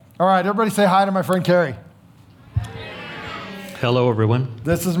All right, everybody say hi to my friend Carrie. Hello, everyone.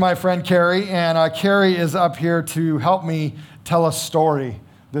 This is my friend Carrie, and Carrie is up here to help me tell a story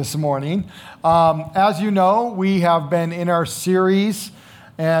this morning. As you know, we have been in our series,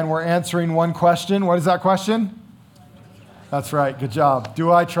 and we're answering one question. What is that question? That's right. Good job.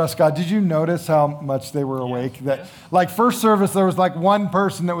 Do I trust God? Did you notice how much they were awake? That, like, first service, there was like one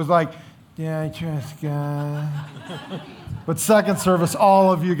person that was like, yeah, I trust God. But second service,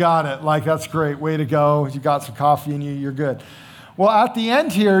 all of you got it. Like, that's great. Way to go. You got some coffee in you. You're good. Well, at the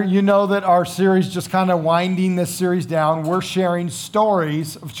end here, you know that our series, just kind of winding this series down, we're sharing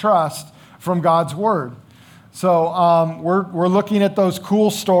stories of trust from God's Word. So we're looking at those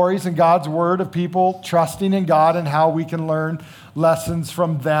cool stories in God's Word of people trusting in God and how we can learn lessons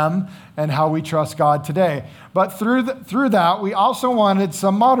from them and how we trust God today. But through that, we also wanted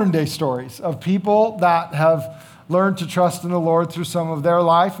some modern day stories of people that have learned to trust in the Lord through some of their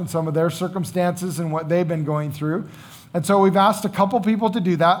life and some of their circumstances and what they've been going through. And so we've asked a couple people to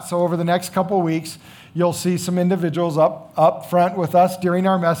do that. So over the next couple weeks, you'll see some individuals up front with us during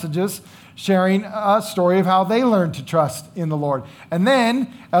our messages, sharing a story of how they learned to trust in the Lord. And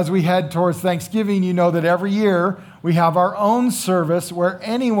then, as we head towards Thanksgiving, you know that every year we have our own service where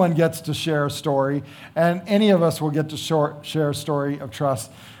anyone gets to share a story, and any of us will get to share a story of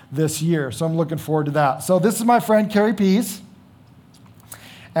trust this year. So I'm looking forward to that. So this is my friend Kerry Peace,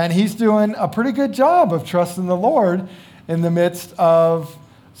 and he's doing a pretty good job of trusting the Lord in the midst of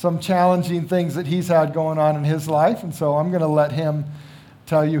some challenging things that he's had going on in his life. And so I'm going to let him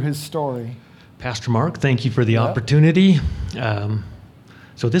tell you his story. Pastor Mark, thank you for the opportunity.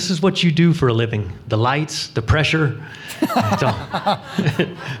 So this is what you do for a living. The lights, the pressure, it's all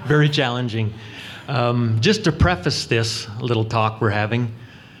very challenging. Just to preface this little talk we're having,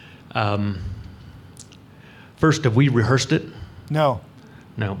 first, have we rehearsed it? No.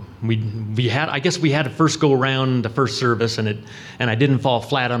 We had. I guess we had to first go around the first service, and I didn't fall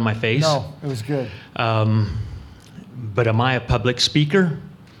flat on my face. No, it was good. But am I a public speaker?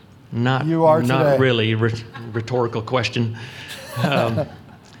 Not. You are today. Not really. Rhetorical question.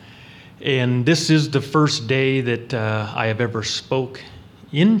 And this is the first day that I have ever spoke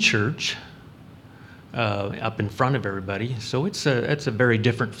in church, up in front of everybody. So it's a very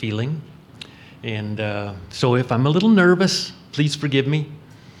different feeling. And so if I'm a little nervous, please forgive me.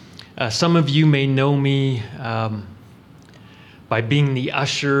 Some of you may know me by being the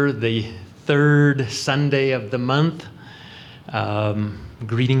usher the third Sunday of the month,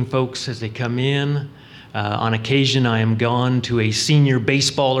 greeting folks as they come in. On occasion, I am gone to a senior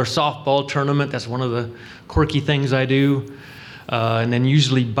baseball or softball tournament. That's one of the quirky things I do. And then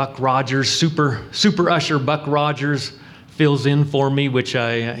usually Buck Rogers, super usher Buck Rogers, fills in for me, which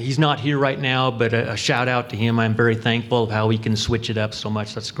he's not here right now, but a shout out to him. I'm very thankful of how he can switch it up so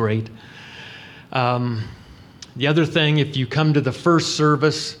much. That's great. The other thing, if you come to the first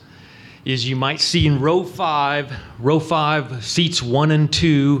service, is you might see in row five, seats 1 and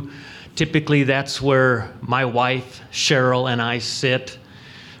 2. Typically, that's where my wife, Cheryl, and I sit.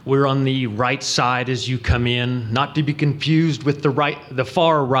 We're on the right side as you come in, not to be confused with the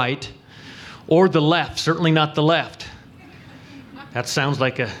far right, or the left, certainly not the left. That sounds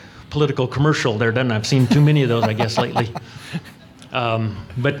like a political commercial there, doesn't it? I've seen too many of those, I guess, lately.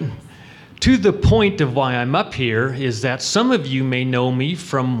 But to the point of why I'm up here is that some of you may know me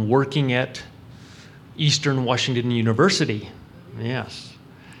from working at Eastern Washington University.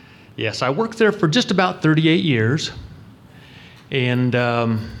 Yes, I worked there for just about 38 years. And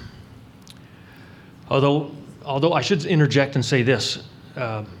although I should interject and say this,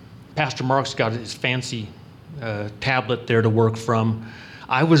 Pastor Mark's got his fancy tablet there to work from.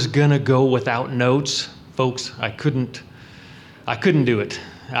 I was gonna go without notes, folks. I couldn't do it.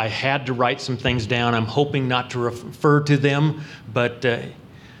 I had to write some things down. I'm hoping not to refer to them, but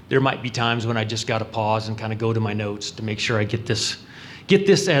there might be times when I just got to pause and kind of go to my notes to make sure I get this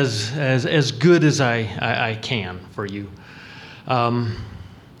as good as I can for you.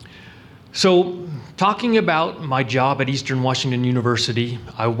 So talking about my job at Eastern Washington University,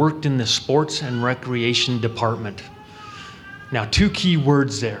 I worked in the sports and recreation department. Now, 2 key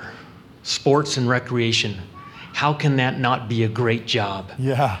words there, sports and recreation. How can that not be a great job?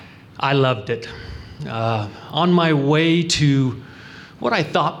 Yeah. I loved it. On my way to what I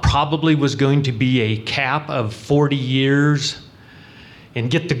thought probably was going to be a cap of 40 years and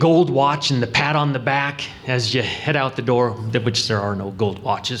get the gold watch and the pat on the back as you head out the door, which there are no gold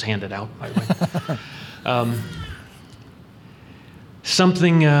watches handed out, by the way.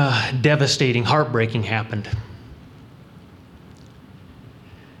 Something devastating, heartbreaking happened.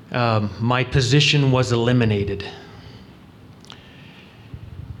 My position was eliminated.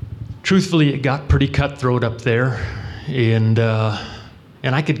 truthfully, it got pretty cutthroat up there, and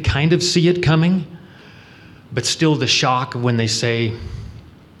I could kind of see it coming, but still the shock when they say,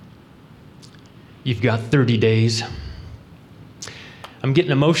 you've got 30 days. I'm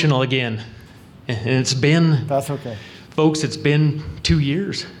getting emotional again, and it's been, That's okay. folks, it's been 2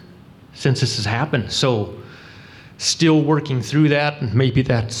 years since this has happened, so still working through that, and maybe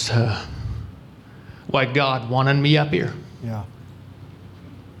that's why God wanted me up here. Yeah.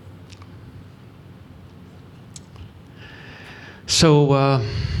 So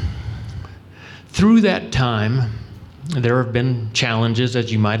through that time, there have been challenges,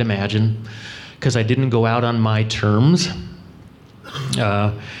 as you might imagine, because I didn't go out on my terms.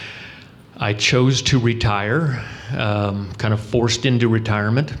 I chose to retire, kind of forced into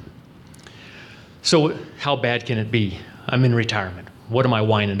retirement. So how bad can it be? I'm in retirement. What am I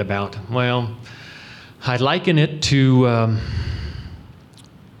whining about? Well, I liken it to,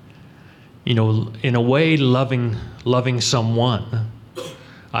 in a way, loving someone.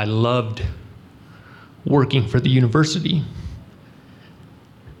 I loved working for the university.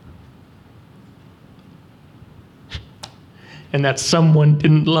 And that someone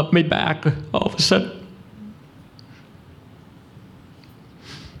didn't love me back all of a sudden.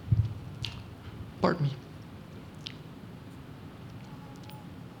 Pardon me.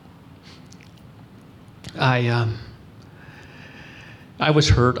 I was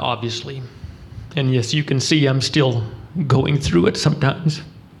hurt, obviously. And yes, you can see I'm still going through it sometimes.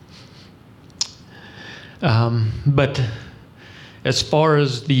 But as far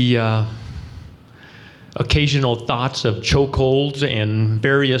as the occasional thoughts of chokeholds and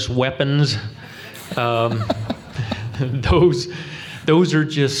various weapons, those are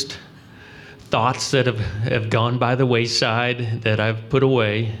just thoughts that have gone by the wayside that I've put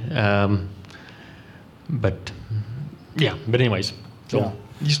away. But anyways, so Yeah.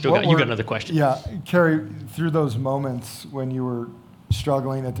 you got another question. Yeah, Carrie, through those moments when you were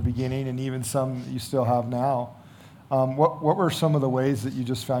struggling at the beginning, and even some that you still have now, what were some of the ways that you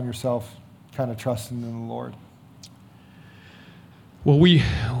just found yourself kind of trusting in the Lord? Well, we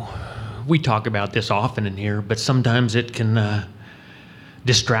talk about this often in here, but sometimes it can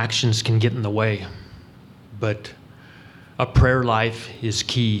distractions can get in the way. But a prayer life is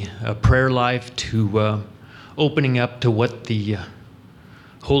key. A prayer life to opening up to what the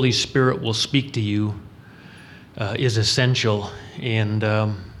Holy Spirit will speak to you is essential. And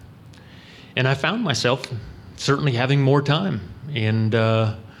I found myself certainly having more time, and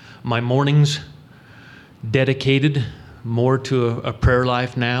my mornings dedicated more to a prayer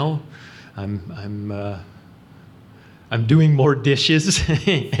life now. I'm doing more dishes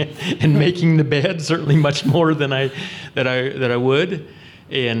and making the bed, certainly much more than I would,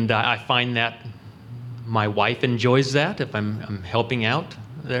 and I find that my wife enjoys that if I'm helping out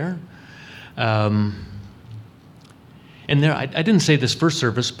there. And there, I didn't say this first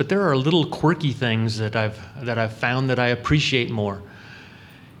service, but there are little quirky things that I've found that I appreciate more,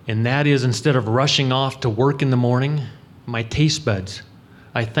 and that is, instead of rushing off to work in the morning, my taste buds.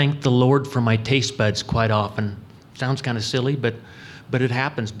 I thank the Lord for my taste buds quite often. Sounds kind of silly, but it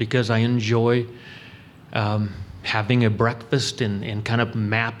happens because I enjoy having a breakfast and kind of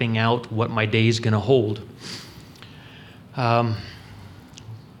mapping out what my day is going to hold. To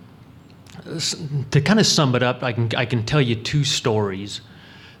kind of sum it up, I can tell you two stories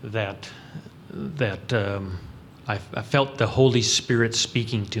that I felt the Holy Spirit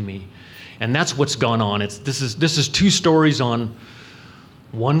speaking to me, and that's what's gone on. This is two stories on.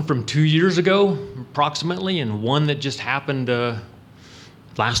 One from 2 years ago, approximately, and one that just happened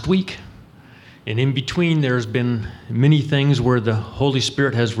last week. And in between, there's been many things where the Holy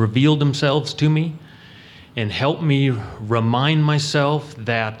Spirit has revealed themselves to me and helped me remind myself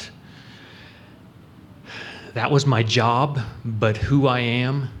that that was my job, but who I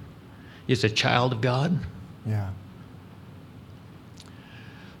am is a child of God. Yeah.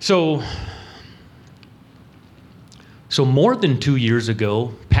 So more than 2 years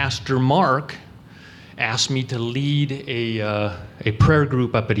ago, Pastor Mark asked me to lead a prayer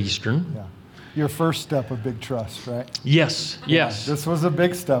group up at Eastern. Yeah. Your first step of big trust, right? Yes. This was a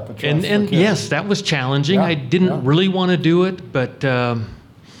big step of trust. And yes, that was challenging. Yeah, I didn't really want to do it, but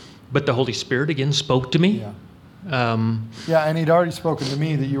the Holy Spirit again spoke to me. Yeah. And he'd already spoken to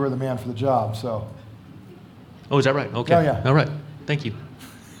me that you were the man for the job, so. Oh, is that right? Okay. Oh, yeah. All right. Thank you.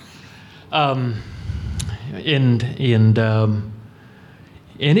 And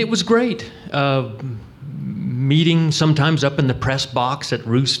it was great. Meeting sometimes up in the press box at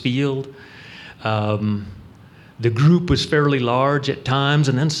Roos Field. The group was fairly large at times,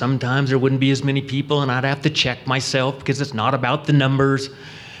 and then sometimes there wouldn't be as many people, and I'd have to check myself because it's not about the numbers.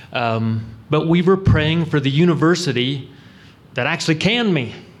 But we were praying for the university that actually canned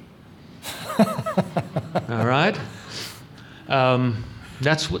me. All right?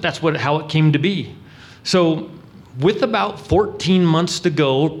 That's how it came to be. So with about 14 months to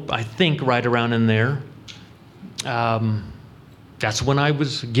go, I think right around in there, that's when I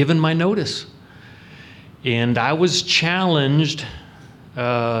was given my notice. And I was challenged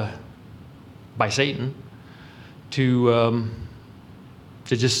by Satan to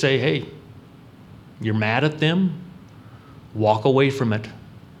just say, hey, you're mad at them, walk away from it.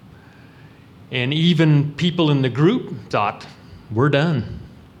 And even people in the group thought, we're done.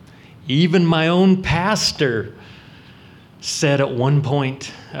 Even my own pastor said at one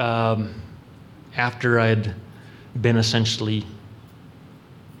point, after I'd been essentially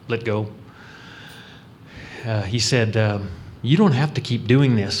let go, he said, you don't have to keep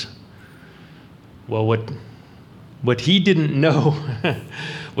doing this. Well, what he didn't know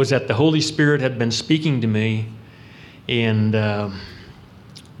was that the Holy Spirit had been speaking to me, and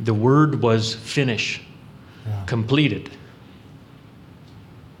the word was finish, completed.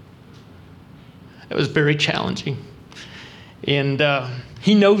 It was very challenging. And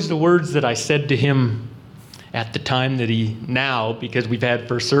he knows the words that I said to him at the time that now, because we've had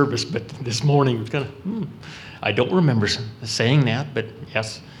first service, but this morning was kind of, I don't remember saying that, but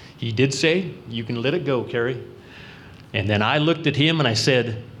yes, he did say, you can let it go, Carrie. And then I looked at him and I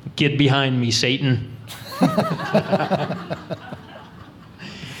said, get behind me, Satan.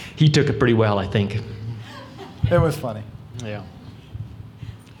 He took it pretty well, I think. It was funny. Yeah.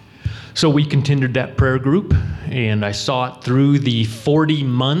 So we continued that prayer group, and I saw it through the 40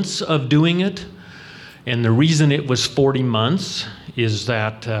 months of doing it. And the reason it was 40 months is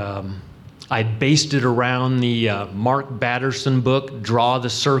that I based it around the Mark Batterson book, Draw the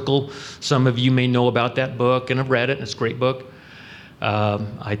Circle. Some of you may know about that book and have read it. It's a great book.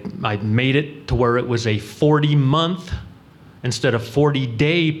 I made it to where it was a 40-month instead of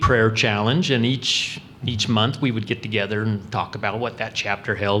 40-day prayer challenge, and each month we would get together and talk about what that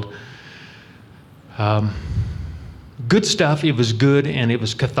chapter held. Good stuff. It was good, and it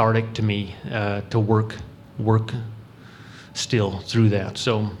was cathartic to me to work still through that.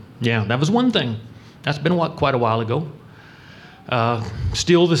 So yeah, that was one thing. That's been quite a while ago.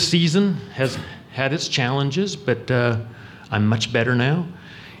 Still, the season has had its challenges, but I'm much better now.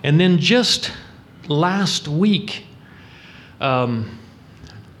 And then just last week, I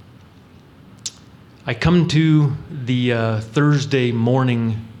come to the Thursday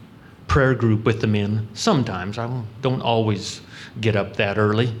morning prayer group with the men. Sometimes. I don't always get up that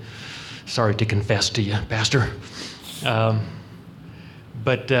early. Sorry to confess to you, Pastor.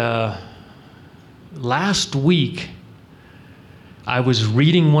 But last week, I was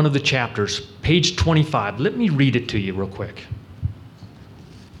reading one of the chapters, page 25. Let me read it to you real quick.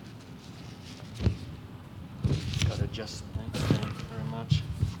 Got to adjust things. Thank you very much.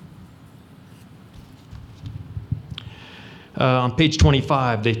 On page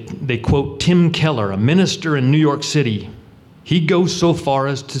 25, they quote Tim Keller, a minister in New York City. He goes so far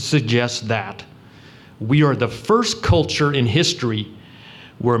as to suggest that we are the first culture in history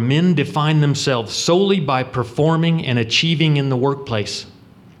where men define themselves solely by performing and achieving in the workplace.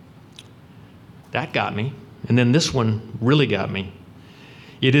 That got me. And then this one really got me.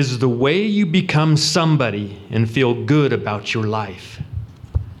 It is the way you become somebody and feel good about your life.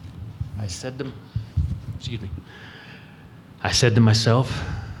 I said to myself,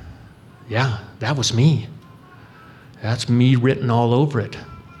 yeah, that was me. That's me written all over it.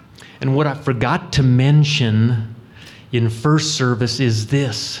 And what I forgot to mention in first service is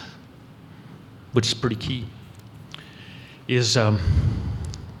this, which is pretty key, is about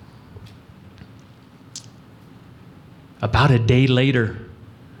a day later,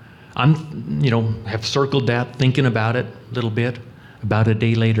 have circled that, thinking about it a little bit. About a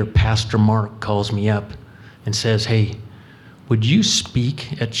day later, Pastor Mark calls me up and says, hey, would you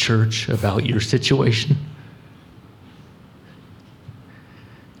speak at church about your situation?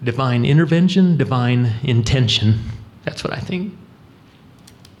 Divine intervention, divine intention. That's what I think.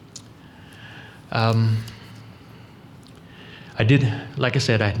 I did, like I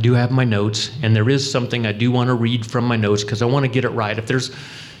said, I do have my notes, and there is something I do want to read from my notes because I want to get it right. If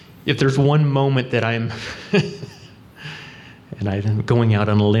there's one moment that I'm, and I'm going out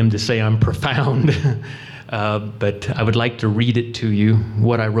on a limb to say I'm profound, but I would like to read it to you,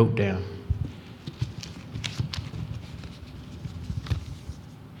 what I wrote down.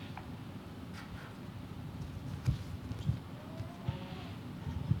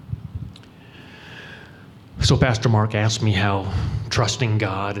 So Pastor Mark asked me how trusting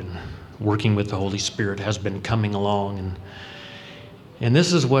God and working with the Holy Spirit has been coming along. And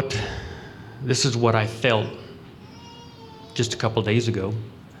this is what I felt just a couple days ago.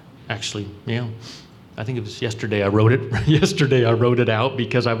 Actually, yeah. I think it was yesterday I wrote it. Yesterday I wrote it out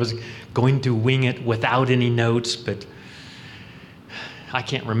because I was going to wing it without any notes, but I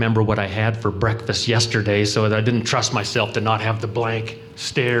can't remember what I had for breakfast yesterday, so I didn't trust myself to not have the blank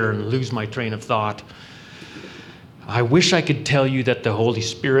stare and lose my train of thought. I wish I could tell you that the Holy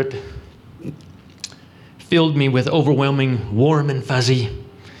Spirit filled me with overwhelming warm and fuzzy,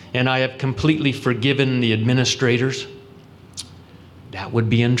 and I have completely forgiven the administrators. That would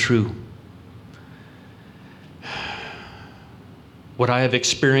be untrue. What I have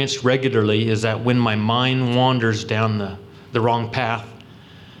experienced regularly is that when my mind wanders down the wrong path,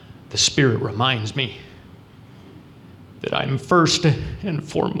 the Spirit reminds me that I'm first and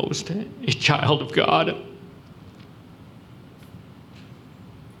foremost a child of God.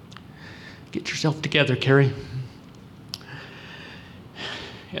 Get yourself together, Carrie.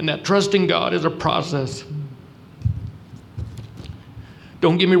 And that trusting God is a process.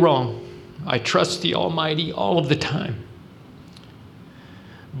 Don't get me wrong. I trust the Almighty all of the time.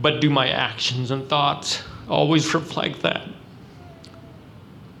 But do my actions and thoughts always reflect that?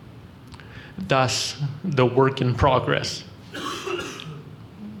 Thus, the work in progress. I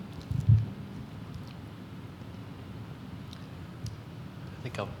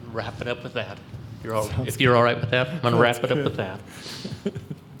think I'll wrap it up with that. If you're all right with that, I'm going to wrap it up with that.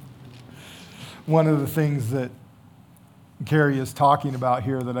 One of the things that Carrie is talking about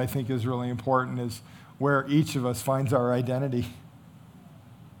here that I think is really important is where each of us finds our identity.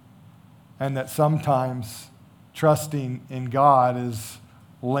 And that sometimes trusting in God is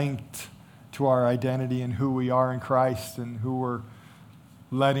linked to our identity and who we are in Christ and who we're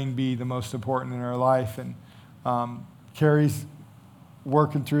letting be the most important in our life. And Carrie's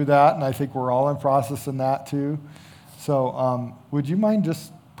working through that, and I think we're all in process in that too. So would you mind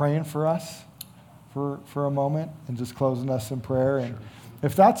just praying for us for a moment and just closing us in prayer? And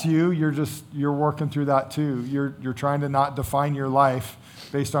if that's you, you're working through that too. You're trying to not define your life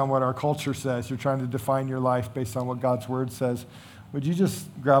based on what our culture says. You're trying to define your life based on what God's word says. Would you just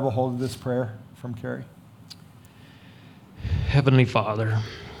grab a hold of this prayer from Carrie? Heavenly Father,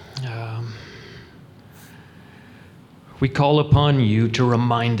 we call upon you to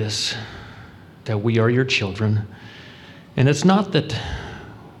remind us that we are your children. And it's not that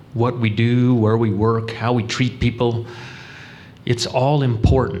what we do, where we work, how we treat people, it's all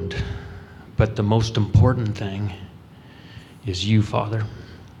important. But the most important thing is you, Father.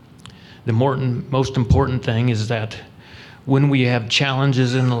 The most important thing is that when we have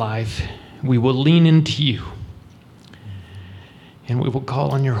challenges in life, we will lean into you. And we will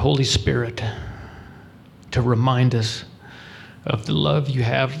call on your Holy Spirit to remind us of the love you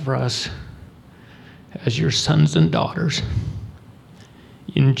have for us as your sons and daughters.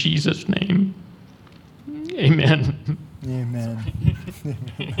 In Jesus' name, amen. Amen.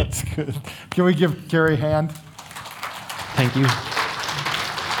 That's good. Can we give Carrie a hand? Thank you.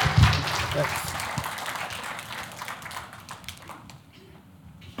 Thanks.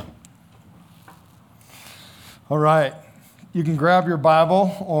 All right. You can grab your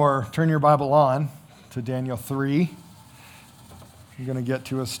Bible or turn your Bible on to Daniel 3. I'm going to get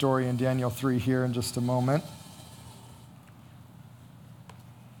to a story in Daniel 3 here in just a moment.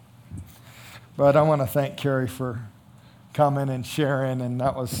 But I want to thank Carrie for coming and sharing, and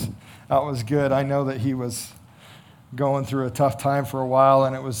that was good. I know that he was going through a tough time for a while,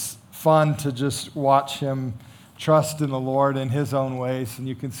 and it was fun to just watch him trust in the Lord in his own ways. And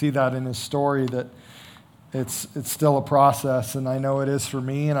you can see that in his story that it's still a process, and I know it is for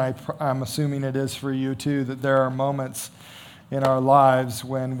me, and I'm assuming it is for you too, that there are moments in our lives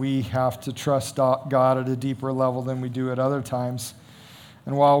when we have to trust God at a deeper level than we do at other times.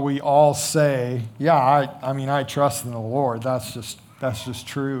 And while we all say, yeah, I trust in the Lord, that's just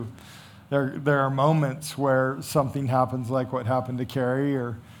true. There are moments where something happens like what happened to Carrie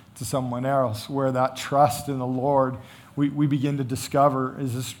or to someone else, where that trust in the Lord, we begin to discover,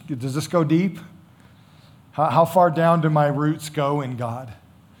 does this go deep? How far down do my roots go in God?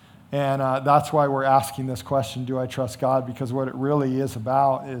 And that's why we're asking this question, do I trust God? Because what it really is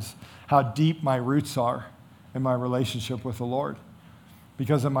about is how deep my roots are in my relationship with the Lord.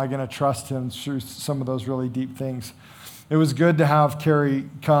 Because am I going to trust him through some of those really deep things? It was good to have Carrie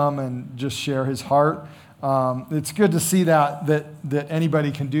come and just share his heart. It's good to see that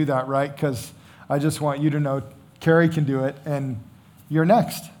anybody can do that, right? Because I just want you to know Carrie can do it, and you're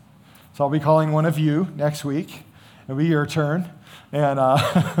next. So I'll be calling one of you next week. It'll be your turn. And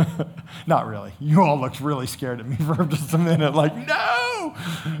not really. You all looked really scared at me for just a minute, like, no!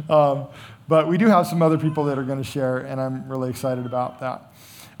 But we do have some other people that are going to share, and I'm really excited about that.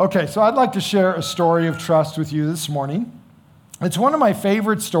 Okay, so I'd like to share a story of trust with you this morning. It's one of my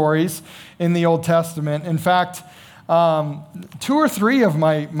favorite stories in the Old Testament. In fact, 2 or 3 of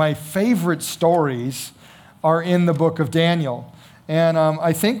my favorite stories are in the book of Daniel. And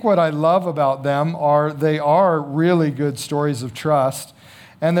I think what I love about them are they are really good stories of trust.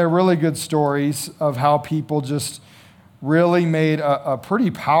 And they're really good stories of how people just really made a pretty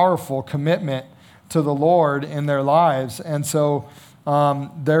powerful commitment to the Lord in their lives. And so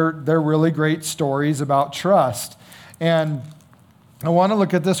they're really great stories about trust. And I want to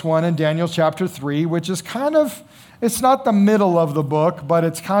look at this one in Daniel chapter 3, which is kind of, it's not the middle of the book, but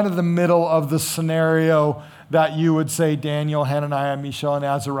it's kind of the middle of the scenario that you would say Daniel, Hananiah, Mishael, and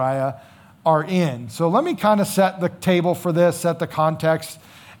Azariah are in. So let me kind of set the table for this, set the context,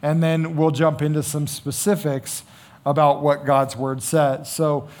 and then we'll jump into some specifics about what God's word says.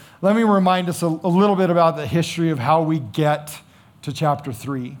 So let me remind us a little bit about the history of how we get to chapter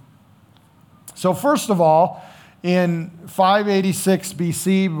 3. So first of all, in 586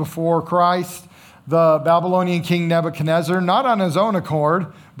 BC, before Christ, the Babylonian king Nebuchadnezzar, not on his own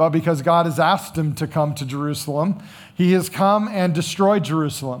accord, but because God has asked him to come to Jerusalem, he has come and destroyed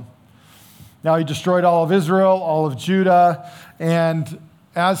Jerusalem. Now, he destroyed all of Israel, all of Judah, and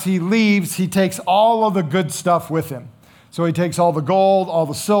as he leaves, he takes all of the good stuff with him. So he takes all the gold, all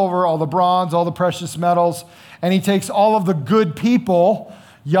the silver, all the bronze, all the precious metals, and he takes all of the good people,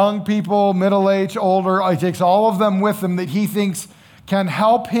 young people, middle-aged, older, he takes all of them with him that he thinks can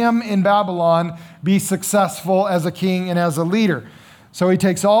help him in Babylon be successful as a king and as a leader. So he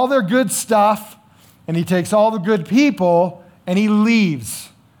takes all their good stuff, and he takes all the good people, and he leaves.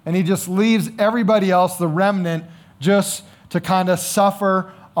 And he just leaves everybody else, the remnant, just to kind of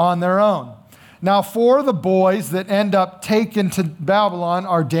suffer on their own. Now, 4 of the boys that end up taken to Babylon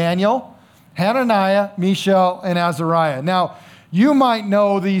are Daniel, Hananiah, Mishael, and Azariah. Now, you might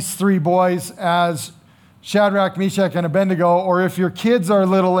know these 3 boys as Shadrach, Meshach, and Abednego, or if your kids are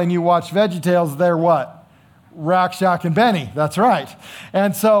little and you watch VeggieTales, they're what? Rakshak and Benny. That's right.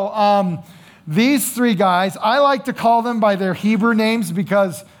 And so these 3 guys, I like to call them by their Hebrew names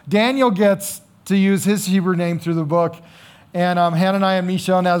because Daniel gets to use his Hebrew name through the book, and Hananiah,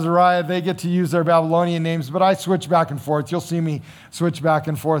 Mishael, and Azariah, they get to use their Babylonian names, but I switch back and forth. You'll see me switch back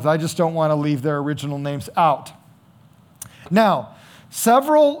and forth. I just don't want to leave their original names out. Now,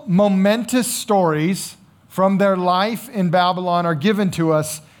 several momentous stories from their life in Babylon are given to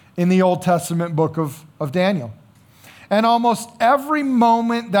us in the Old Testament book of Daniel. And almost every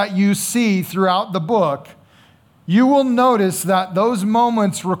moment that you see throughout the book, you will notice that those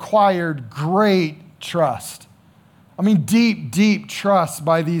moments required great trust. I mean, deep, deep trust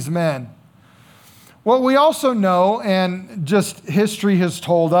by these men. What we also know, and just history has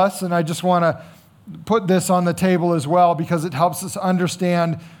told us, and I just want to put this on the table as well because it helps us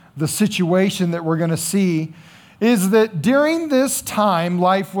understand the situation that we're going to see, is that during this time,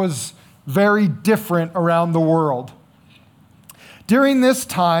 life was very different around the world. During this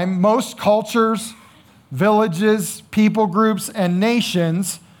time, most cultures, villages, people groups, and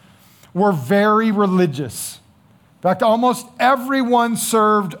nations were very religious. In fact, almost everyone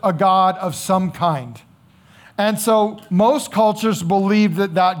served a god of some kind. And so most cultures believed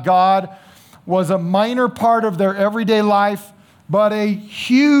that God was a minor part of their everyday life, but a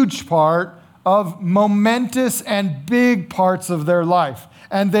huge part of momentous and big parts of their life.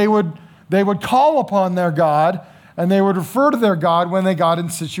 And they would call upon their God, and they would refer to their God when they got in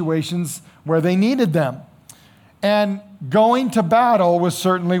situations where they needed them. And going to battle was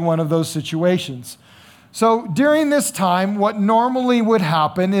certainly one of those situations. So during this time, what normally would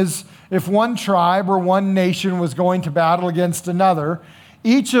happen is if one tribe or one nation was going to battle against another,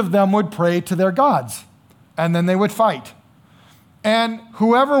 each of them would pray to their gods, and then they would fight. And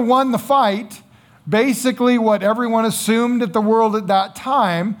whoever won the fight, basically what everyone assumed at the world at that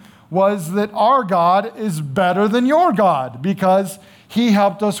time was that our God is better than your God because he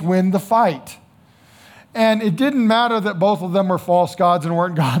helped us win the fight. And it didn't matter that both of them were false gods and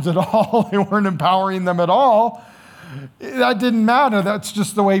weren't gods at all. They weren't empowering them at all. That didn't matter. That's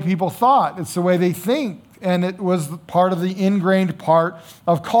just the way people thought. It's the way they think. And it was part of the ingrained part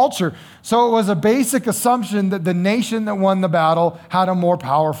of culture. So it was a basic assumption that the nation that won the battle had a more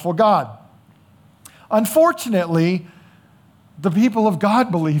powerful God. Unfortunately, the people of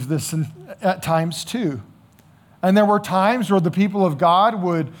God believed this at times too. And there were times where the people of God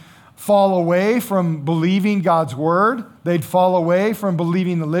would fall away from believing God's word. They'd fall away from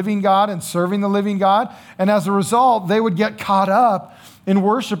believing the living God and serving the living God. And as a result, they would get caught up in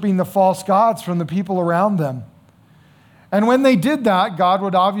worshiping the false gods from the people around them. And when they did that, God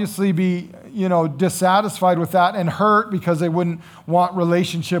would obviously be, dissatisfied with that and hurt because they wouldn't want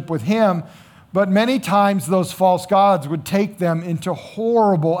relationship with him. But many times those false gods would take them into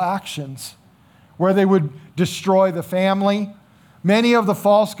horrible actions where they would destroy the family. Many of the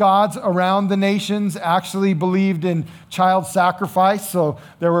false gods around the nations actually believed in child sacrifice. So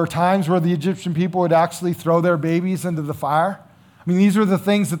there were times where the Egyptian people would actually throw their babies into the fire. I mean, these were the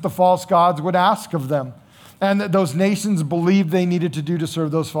things that the false gods would ask of them, and that those nations believed they needed to do to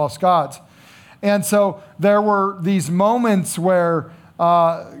serve those false gods. And so there were these moments where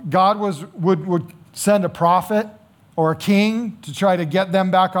God would send a prophet or a king to try to get them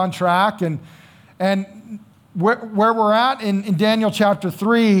back on track. And where we're at in Daniel chapter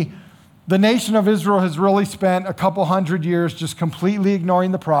 3, the nation of Israel has really spent a couple hundred years just completely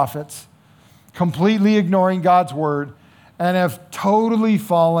ignoring the prophets, completely ignoring God's word, and have totally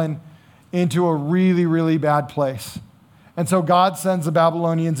fallen into a really, really bad place. And so God sends the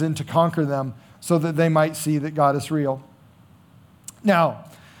Babylonians in to conquer them so that they might see that God is real. Now,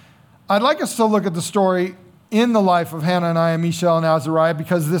 I'd like us to look at the story in the life of Hananiah, Mishael, and Azariah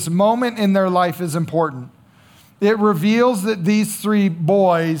because this moment in their life is important. It reveals that these three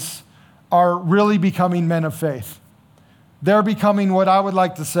boys are really becoming men of faith. They're becoming what I would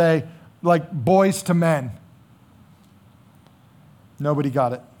like to say, like boys to men. Nobody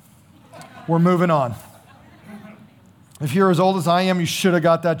got it. We're moving on. If you're as old as I am, you should have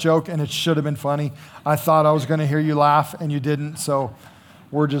got that joke, and it should have been funny. I thought I was going to hear you laugh, and you didn't, so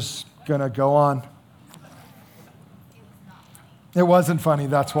we're just going to go on. It wasn't funny,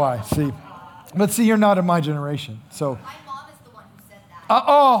 that's why. See, you're not in my generation, so. My mom is the one who said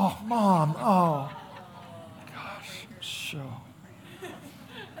that. Mom, gosh, show.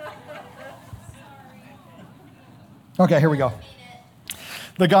 Okay, here we go.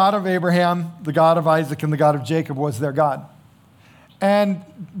 The God of Abraham, the God of Isaac, and the God of Jacob was their God. And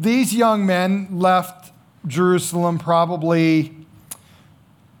these young men left Jerusalem probably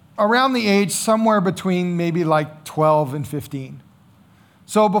around the age somewhere between maybe like 12 and 15.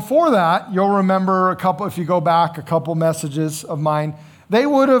 So before that, you'll remember if you go back a couple messages of mine, they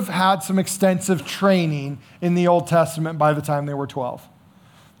would have had some extensive training in the Old Testament by the time they were 12.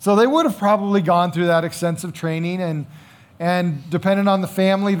 So they would have probably gone through that extensive training and depending on the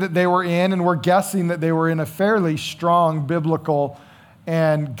family that they were in, and we're guessing that they were in a fairly strong biblical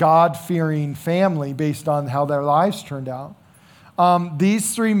and God-fearing family based on how their lives turned out.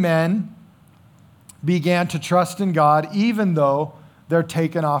 These three men began to trust in God even though they're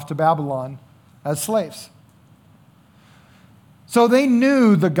taken off to Babylon as slaves. So they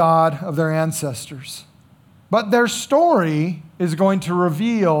knew the God of their ancestors. But their story is going to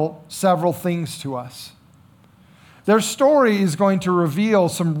reveal several things to us. Their story is going to reveal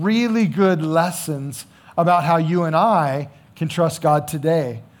some really good lessons about how you and I can trust God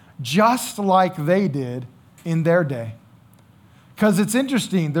today, just like they did in their day. Because it's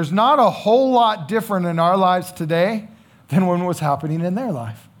interesting, there's not a whole lot different in our lives today than what was happening in their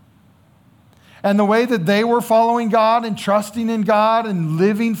life. And the way that they were following God and trusting in God and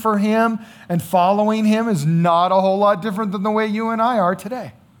living for Him and following Him is not a whole lot different than the way you and I are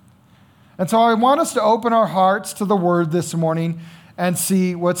today. And so I want us to open our hearts to the Word this morning and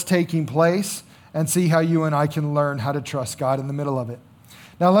see what's taking place and see how you and I can learn how to trust God in the middle of it.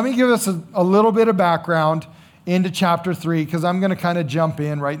 Now, let me give us a little bit of background into chapter 3 because I'm going to kind of jump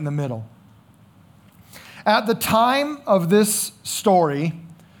in right in the middle. At the time of this story,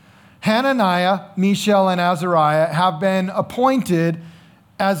 Hananiah, Mishael, and Azariah have been appointed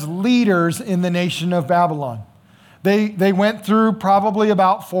as leaders in the nation of Babylon. They went through probably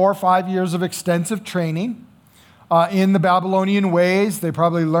about 4 or 5 years of extensive training in the Babylonian ways. They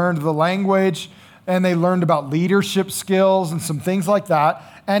probably learned the language, and they learned about leadership skills and some things like that.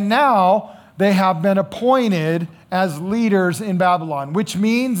 And now they have been appointed as leaders in Babylon, which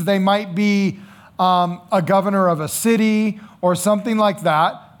means they might be a governor of a city or something like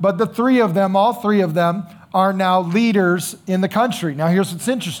that. But all three of them, are now leaders in the country. Now, here's what's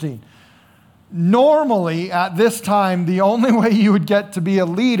interesting. Normally, at this time, the only way you would get to be a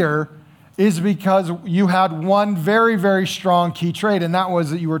leader is because you had one very, very strong key trait, and that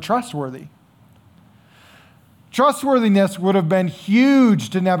was that you were trustworthy. Trustworthiness would have been huge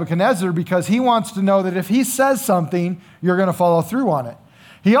to Nebuchadnezzar because he wants to know that if he says something, you're going to follow through on it.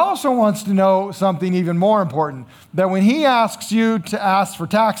 He also wants to know something even more important, that when he asks you to ask for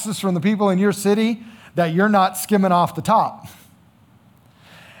taxes from the people in your city, that you're not skimming off the top.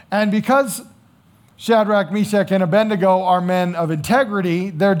 And because Shadrach, Meshach, and Abednego are men of integrity,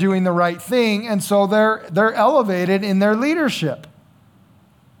 they're doing the right thing, and so they're elevated in their leadership.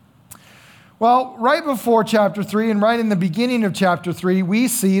 Well, right before chapter 3 and right in the beginning of chapter 3, we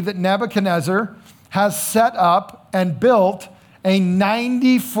see that Nebuchadnezzar has set up and built a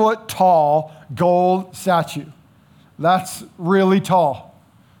 90-foot tall gold statue. That's really tall.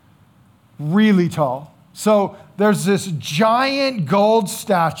 Really tall. So there's this giant gold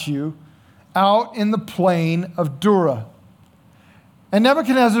statue out in the plain of Dura. And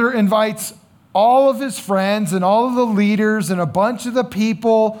Nebuchadnezzar invites all of his friends and all of the leaders and a bunch of the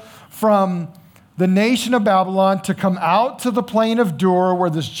people from the nation of Babylon to come out to the plain of Dura where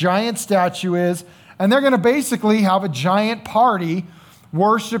this giant statue is. And they're going to basically have a giant party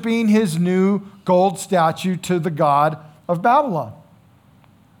worshiping his new gold statue to the god of Babylon.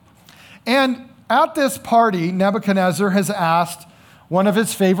 And at this party, Nebuchadnezzar has asked one of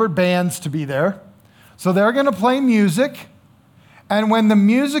his favorite bands to be there. So they're going to play music. And when the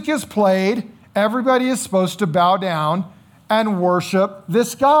music is played, everybody is supposed to bow down and worship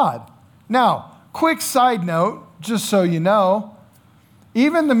this god. Now, quick side note, just so you know,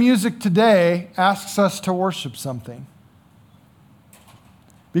 even the music today asks us to worship something.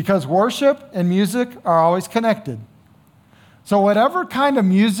 Because worship and music are always connected. So whatever kind of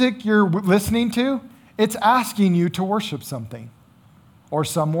music you're listening to, it's asking you to worship something or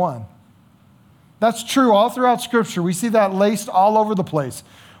someone. That's true all throughout Scripture. We see that laced all over the place.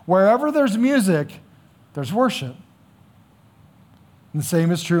 Wherever there's music, there's worship. And the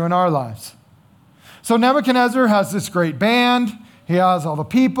same is true in our lives. So Nebuchadnezzar has this great band. He has all the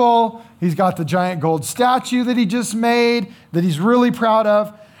people. He's got the giant gold statue that he just made that he's really proud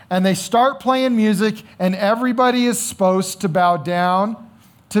of. And they start playing music, and everybody is supposed to bow down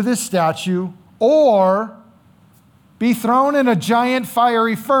to this statue or be thrown in a giant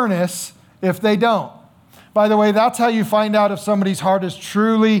fiery furnace if they don't. By the way, that's how you find out if somebody's heart is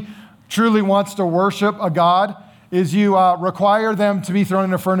truly wants to worship a god, is you require them to be thrown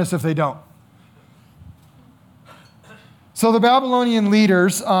in a furnace if they don't. So the Babylonian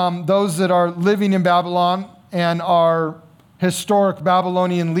leaders, those that are living in Babylon and are historic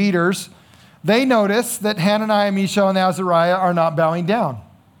Babylonian leaders, they notice that Hananiah, Mishael, and Azariah are not bowing down.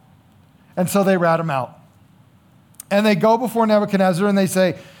 And so they rat them out. And they go before Nebuchadnezzar and they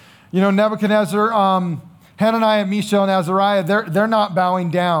say, Nebuchadnezzar, Hananiah, Mishael, and Azariah, they're not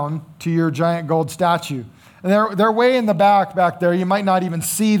bowing down to your giant gold statue. And they're way in the back there. You might not even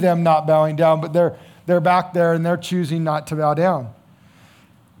see them not bowing down, but they're back there and they're choosing not to bow down.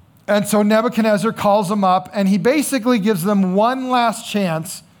 And so Nebuchadnezzar calls them up and he basically gives them one last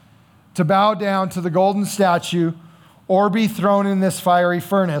chance to bow down to the golden statue or be thrown in this fiery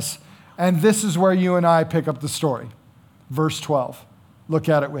furnace. And this is where you and I pick up the story. Verse 12. Look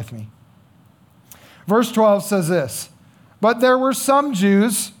at it with me. Verse 12 says this, "But there were some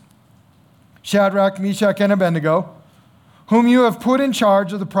Jews, Shadrach, Meshach, and Abednego, whom you have put in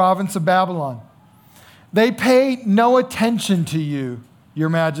charge of the province of Babylon. They pay no attention to you, your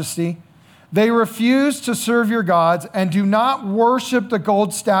majesty. They refuse to serve your gods and do not worship the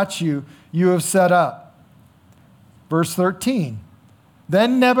gold statue you have set up." Verse 13,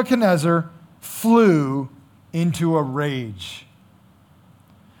 "Then Nebuchadnezzar flew into a rage."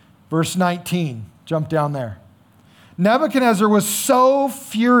 Verse 19, jump down there. "Nebuchadnezzar was so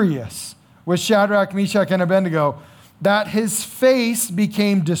furious with Shadrach, Meshach, and Abednego that his face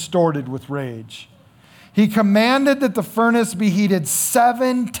became distorted with rage. He commanded that the furnace be heated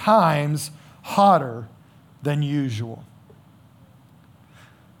 7 times hotter than usual."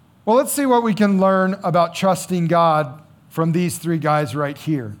 Well, let's see what we can learn about trusting God from these 3 guys right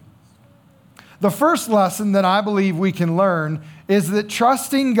here. The first lesson that I believe we can learn is that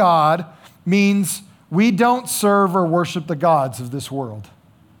trusting God means we don't serve or worship the gods of this world.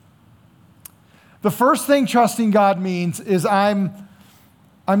 The first thing trusting God means is I'm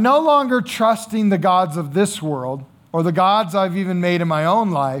no longer trusting the gods of this world or the gods I've even made in my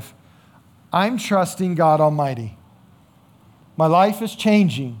own life. I'm trusting God Almighty. My life is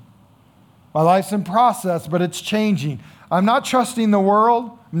changing. My life's in process, but it's changing. I'm not trusting the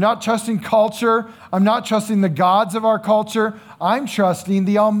world. I'm not trusting culture. I'm not trusting the gods of our culture. I'm trusting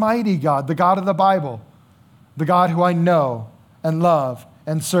the Almighty God, the God of the Bible, the God who I know and love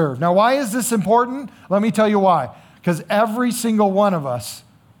and serve. Now, why is this important? Let me tell you why. Because every single one of us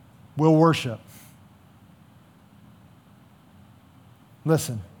will worship.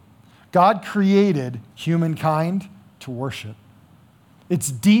 Listen, God created humankind to worship.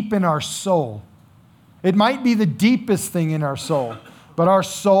 It's deep in our soul. It might be the deepest thing in our soul, but our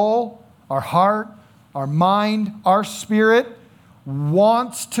soul, our heart, our mind, our spirit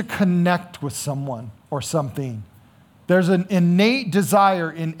wants to connect with someone or something. There's an innate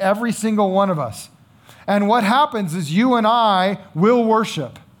desire in every single one of us. And what happens is you and I will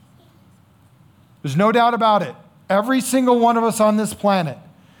worship. There's no doubt about it. Every single one of us on this planet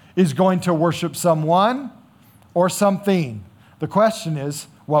is going to worship someone or something. The question is,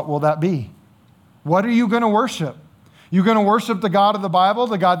 what will that be? What are you going to worship? You're going to worship the God of the Bible,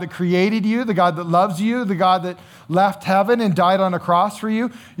 the God that created you, the God that loves you, the God that left heaven and died on a cross for you.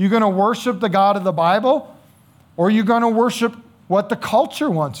 You're going to worship the God of the Bible, or are you going to worship what the culture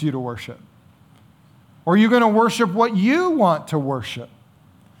wants you to worship? Or are you going to worship what you want to worship?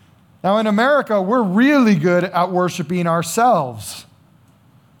 Now, in America, we're really good at worshiping ourselves.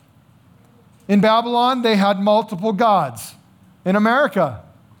 In Babylon, they had multiple gods. In America,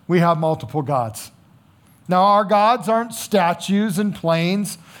 we have multiple gods. Now, our gods aren't statues and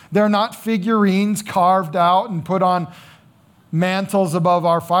plains. They're not figurines carved out and put on mantles above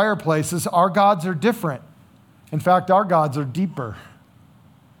our fireplaces. Our gods are different. In fact, our gods are deeper.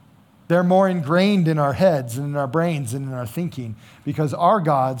 They're more ingrained in our heads and in our brains and in our thinking, because our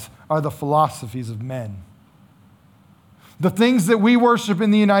gods are the philosophies of men. The things that we worship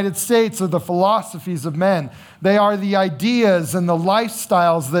in the United States are the philosophies of men. They are the ideas and the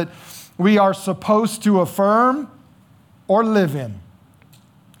lifestyles that we are supposed to affirm or live in.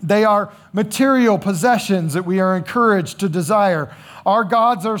 They are material possessions that we are encouraged to desire. Our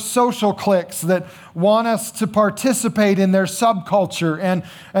gods are social cliques that want us to participate in their subculture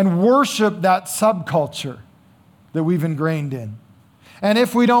and worship that subculture that we've ingrained in. And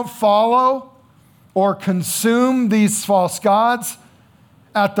if we don't follow or consume these false gods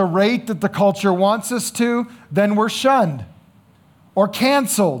at the rate that the culture wants us to, then we're shunned or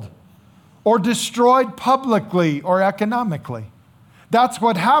canceled or destroyed publicly or economically. That's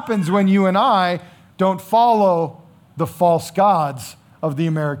what happens when you and I don't follow the false gods of the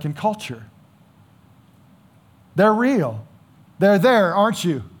American culture. They're real. They're there, aren't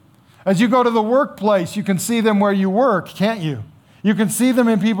you? As you go to the workplace, you can see them where you work, can't you? You can see them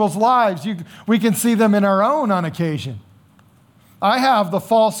in people's lives. We can see them in our own on occasion. I have the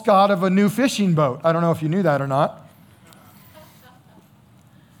false god of a new fishing boat. I don't know if you knew that or not.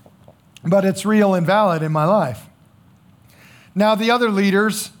 But it's real and valid in my life. Now, the other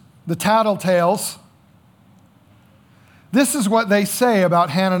leaders, the tattletales, this is what they say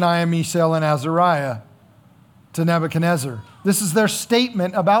about Hananiah, Mishael, and Azariah to Nebuchadnezzar. This is their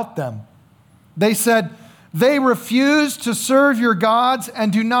statement about them. They said, "They refuse to serve your gods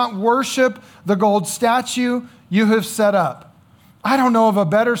and do not worship the gold statue you have set up." I don't know of a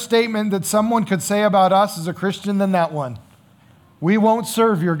better statement that someone could say about us as a Christian than that one. We won't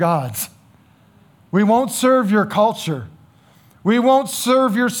serve your gods. We won't serve your culture. We won't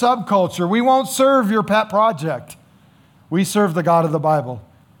serve your subculture. We won't serve your pet project. We serve the God of the Bible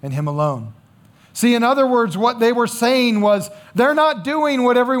and Him alone. See, in other words, what they were saying was they're not doing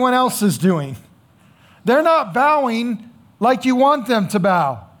what everyone else is doing. They're not bowing like you want them to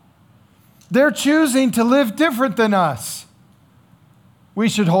bow. They're choosing to live different than us. We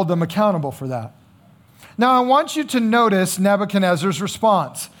should hold them accountable for that. Now, I want you to notice Nebuchadnezzar's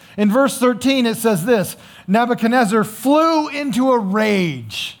response. In verse 13, it says this: Nebuchadnezzar flew into a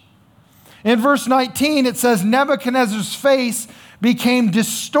rage. In verse 19, it says Nebuchadnezzar's face became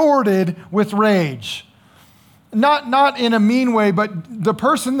distorted with rage. Not in a mean way, but the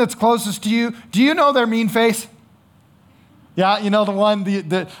person that's closest to you, do you know their mean face? Yeah, you know the one,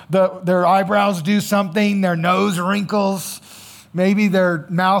 their eyebrows do something, their nose wrinkles, maybe their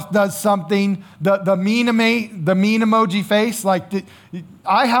mouth does something. The mean emoji face,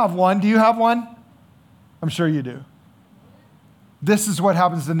 I have one. Do you have one? I'm sure you do. This is what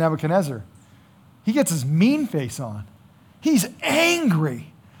happens to Nebuchadnezzar. He gets his mean face on. He's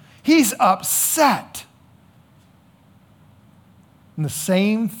angry. He's upset. And the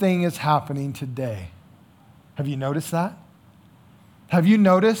same thing is happening today. Have you noticed that? Have you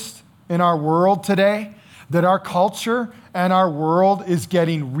noticed in our world today that our culture and our world is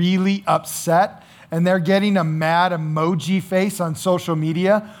getting really upset, and they're getting a mad emoji face on social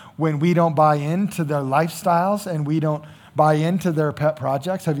media when we don't buy into their lifestyles and we don't buy into their pet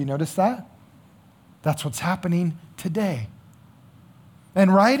projects? Have you noticed that? That's what's happening today.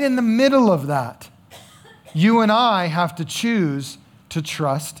 And right in the middle of that, you and I have to choose to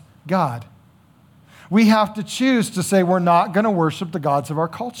trust God. We have to choose to say we're not going to worship the gods of our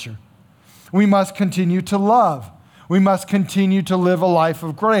culture. We must continue to love. We must continue to live a life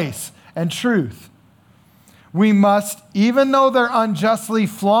of grace and truth. We must, even though they're unjustly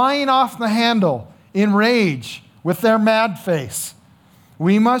flying off the handle in rage with their mad face,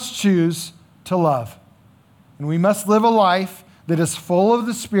 we must choose to love. And we must live a life that is full of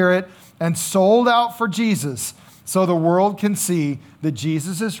the Spirit and sold out for Jesus, so the world can see that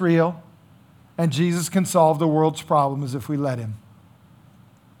Jesus is real and Jesus can solve the world's problems if we let Him.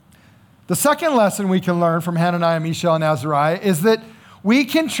 The second lesson we can learn from Hananiah, Mishael, and Azariah is that we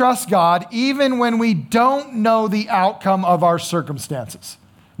can trust God even when we don't know the outcome of our circumstances.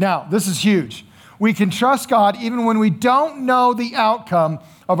 Now, this is huge. We can trust God even when we don't know the outcome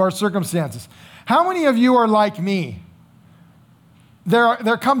of our circumstances. How many of you are like me? There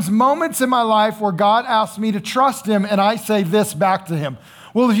comes moments in my life where God asks me to trust him, and I say this back to him.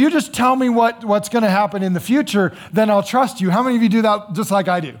 Well, if you just tell me what's going to happen in the future, then I'll trust you. How many of you do that just like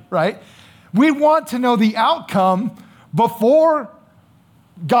I do, right? We want to know the outcome before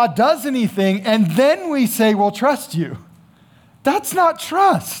God does anything, and then we say, we'll trust you. That's not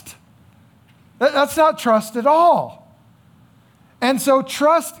trust. That's not trust at all. And so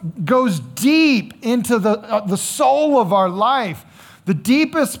trust goes deep into the soul of our life, the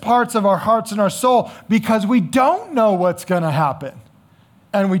deepest parts of our hearts and our soul, because we don't know what's going to happen,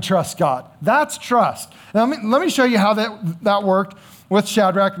 and we trust God. That's trust. Now, let me show you how that worked with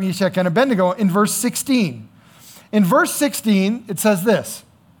Shadrach, Meshach, and Abednego in verse 16. In verse 16, it says this: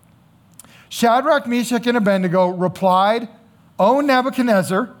 Shadrach, Meshach, and Abednego replied, "O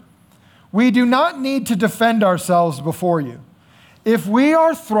Nebuchadnezzar, we do not need to defend ourselves before you. If we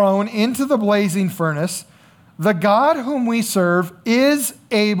are thrown into the blazing furnace, the God whom we serve is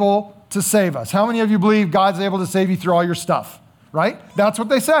able to save us." How many of you believe God's able to save you through all your stuff? Right? That's what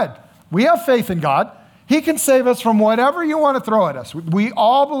they said. We have faith in God. He can save us from whatever you want to throw at us. We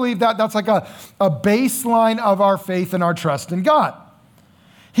all believe that. That's like a baseline of our faith and our trust in God.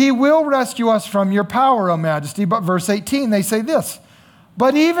 He will rescue us from your power, O Majesty. But verse 18, they say this: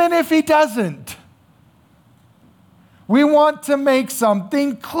 but even if he doesn't, we want to make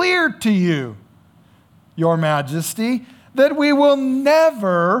something clear to you, Your Majesty, that we will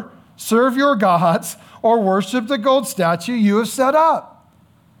never serve your gods or worship the gold statue you have set up.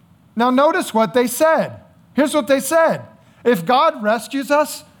 Now notice what they said. Here's what they said: if God rescues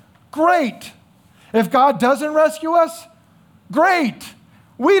us, great. If God doesn't rescue us, great.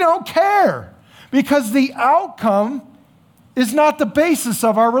 We don't care, because the outcome is not the basis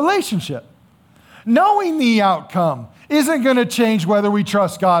of our relationship. Knowing the outcome isn't going to change whether we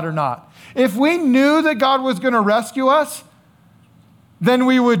trust God or not. If we knew that God was going to rescue us, then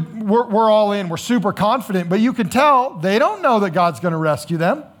we're all in. We're super confident. But you can tell they don't know that God's going to rescue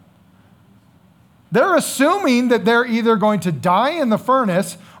them. They're assuming that they're either going to die in the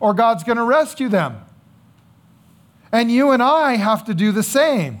furnace or God's going to rescue them. And you and I have to do the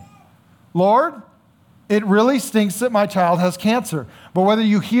same. Lord, it really stinks that my child has cancer, but whether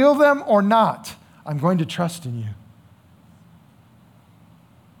you heal them or not, I'm going to trust in you.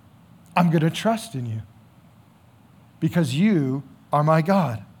 I'm going to trust in you because you are my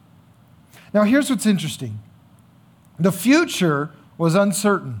God. Now, here's what's interesting. The future was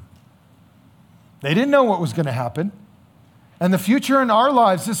uncertain. They didn't know what was going to happen. And the future in our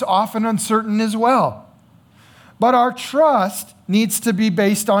lives is often uncertain as well. But our trust needs to be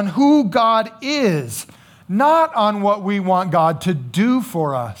based on who God is, not on what we want God to do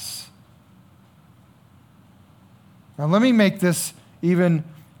for us. Now, let me make this even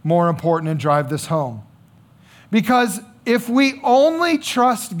more important and drive this home. Because if we only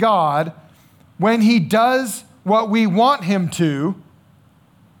trust God when he does what we want him to,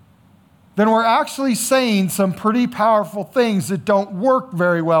 then we're actually saying some pretty powerful things that don't work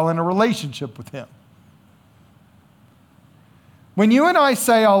very well in a relationship with him. When you and I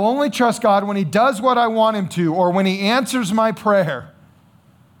say, I'll only trust God when he does what I want him to, or when he answers my prayer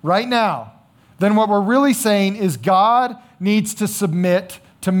right now, then what we're really saying is God needs to submit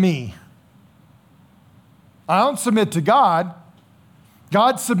to me. I don't submit to God.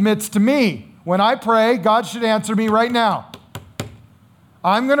 God submits to me. When I pray, God should answer me right now.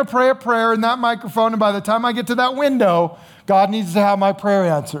 I'm going to pray a prayer in that microphone, and by the time I get to that window, God needs to have my prayer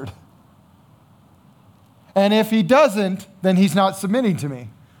answered. And if he doesn't, then he's not submitting to me.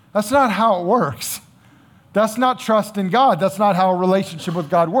 That's not how it works. That's not trust in God. That's not how a relationship with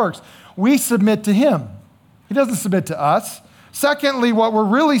God works. We submit to him. He doesn't submit to us. Secondly, what we're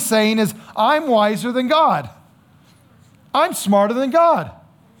really saying is, I'm wiser than God. I'm smarter than God.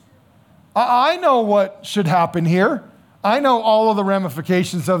 I know what should happen here. I know all of the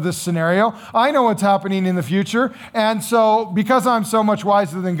ramifications of this scenario. I know what's happening in the future. And so, because I'm so much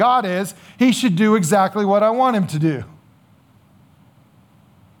wiser than God is, he should do exactly what I want him to do.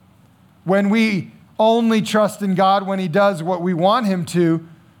 When we only trust in God when he does what we want him to,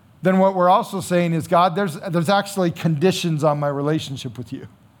 then what we're also saying is, God, there's actually conditions on my relationship with you.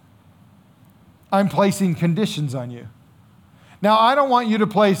 I'm placing conditions on you. Now, I don't want you to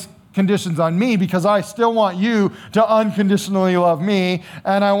place conditions on me, because I still want you to unconditionally love me,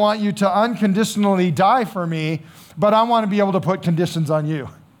 and I want you to unconditionally die for me, but I want to be able to put conditions on you.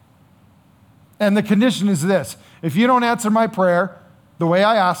 And the condition is this: if you don't answer my prayer the way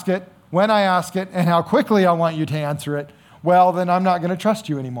I ask it, when I ask it, and how quickly I want you to answer it, well, then I'm not going to trust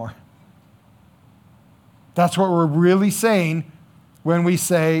you anymore. That's what we're really saying when we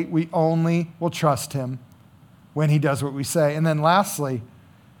say we only will trust him when he does what we say. And then lastly,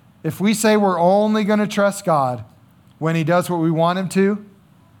 if we say we're only going to trust God when he does what we want him to,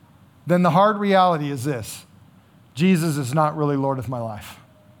 then the hard reality is this: Jesus is not really Lord of my life.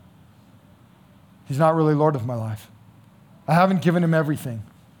 He's not really Lord of my life. I haven't given him everything.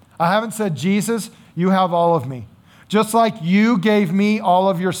 I haven't said, Jesus, you have all of me. Just like you gave me all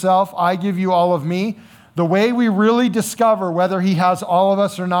of yourself, I give you all of me. The way we really discover whether he has all of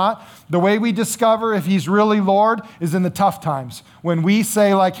us or not, the way we discover if he's really Lord is in the tough times. When we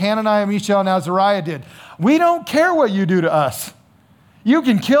say, like Hananiah, Mishael, and Azariah did, we don't care what you do to us. You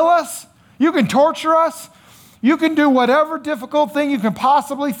can kill us. You can torture us. You can do whatever difficult thing you can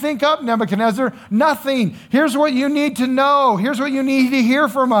possibly think up, Nebuchadnezzar. Nothing. Here's what you need to know. Here's what you need to hear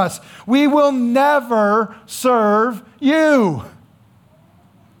from us. We will never serve you.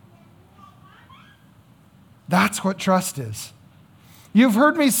 That's what trust is. You've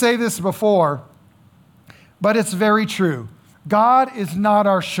heard me say this before, but it's very true. God is not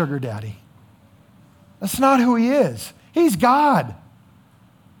our sugar daddy. That's not who he is. He's God.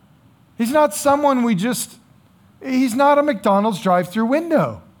 He's not someone he's not a McDonald's drive-through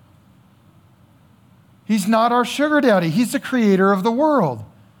window. He's not our sugar daddy. He's the creator of the world.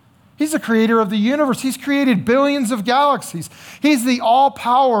 He's the creator of the universe. He's created billions of galaxies. He's the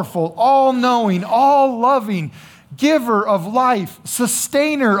all-powerful, all-knowing, all-loving giver of life,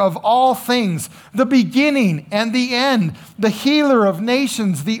 sustainer of all things, the beginning and the end, the healer of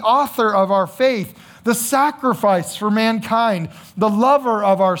nations, the author of our faith, the sacrifice for mankind, the lover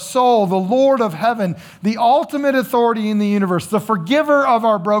of our soul, the Lord of heaven, the ultimate authority in the universe, the forgiver of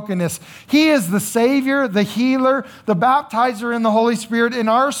our brokenness. He is the Savior, the healer, the baptizer in the Holy Spirit, and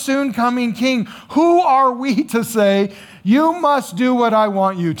our soon coming King. Who are we to say, you must do what I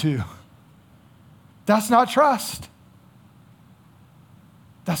want you to? That's not trust.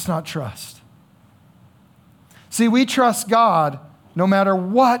 That's not trust. See, we trust God no matter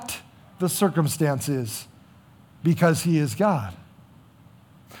what the circumstance is, because he is God.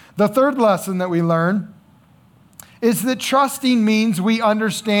 The third lesson that we learn is that trusting means we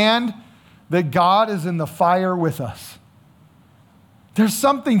understand that God is in the fire with us. There's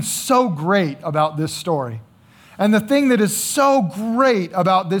something so great about this story. And the thing that is so great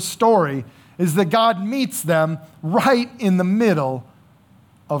about this story is that God meets them right in the middle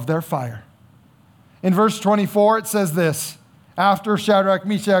of their fire. In verse 24, it says this: after Shadrach,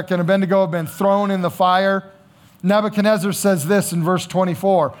 Meshach, and Abednego have been thrown in the fire, Nebuchadnezzar says this in verse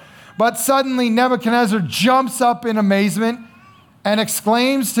 24. But suddenly Nebuchadnezzar jumps up in amazement and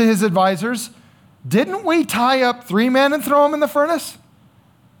exclaims to his advisors, didn't we tie up 3 men and throw them in the furnace?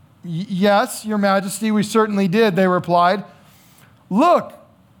 Yes, your majesty, we certainly did, they replied. Look,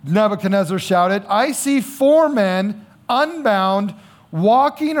 Nebuchadnezzar shouted, I see 4 men unbound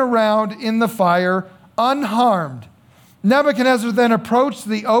walking around in the fire unharmed. Nebuchadnezzar then approached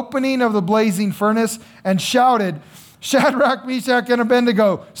the opening of the blazing furnace and shouted, Shadrach, Meshach, and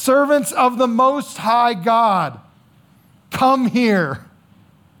Abednego, servants of the Most High God, come here.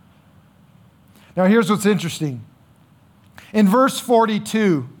 Now here's what's interesting. In verse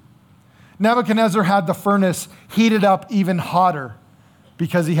 42, Nebuchadnezzar had the furnace heated up even hotter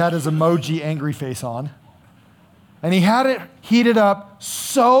because he had his emoji angry face on. And he had it heated up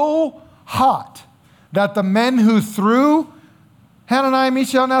so hot that the men who threw Hananiah,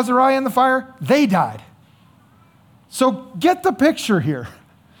 Mishael, and Azariah in the fire, they died. So get the picture here.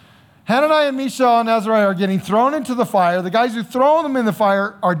 Hananiah, Mishael, and Azariah are getting thrown into the fire. The guys who throw them in the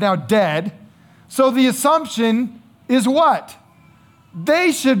fire are now dead. So the assumption is what?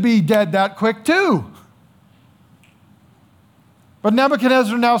 They should be dead that quick too. But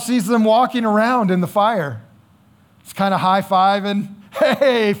Nebuchadnezzar now sees them walking around in the fire. It's kind of high-fiving,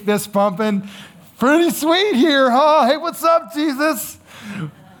 hey, fist pumping. Pretty sweet here, huh? Hey, what's up, Jesus?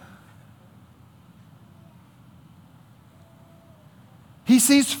 He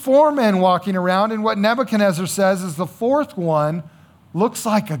sees 4 men walking around, and what Nebuchadnezzar says is the 4th one looks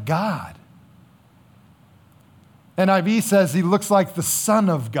like a god. NIV says he looks like the Son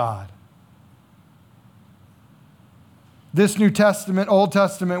of God. This New Testament, Old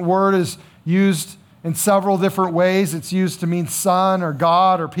Testament word is used in several different ways. It's used to mean son or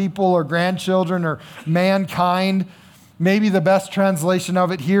God or people or grandchildren or mankind. Maybe the best translation of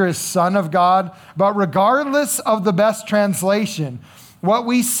it here is Son of God. But regardless of the best translation, what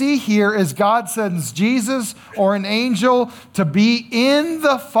we see here is God sends Jesus or an angel to be in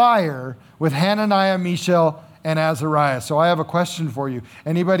the fire with Hananiah, Mishael, and Azariah. So I have a question for you.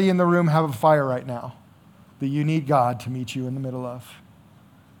 Anybody in the room have a fire right now that you need God to meet you in the middle of?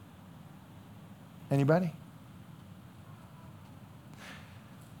 Anybody?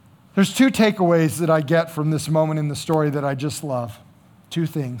 There's two takeaways that I get from this moment in the story that I just love. Two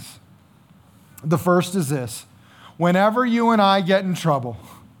things. The first is this: whenever you and I get in trouble,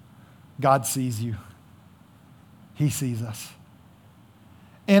 God sees you. He sees us.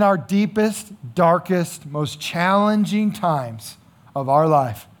 In our deepest, darkest, most challenging times of our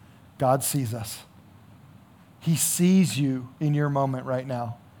life, God sees us. He sees you in your moment right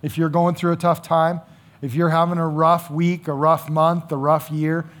now. If you're going through a tough time, if you're having a rough week, a rough month, a rough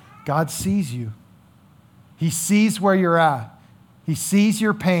year, God sees you. He sees where you're at. He sees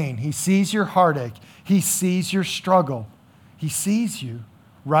your pain. He sees your heartache. He sees your struggle. He sees you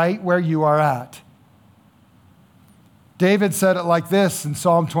right where you are at. David said it like this in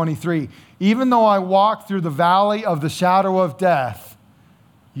Psalm 23, "Even though I walk through the valley of the shadow of death,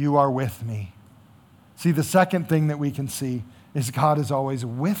 you are with me." See, the second thing that we can see is God is always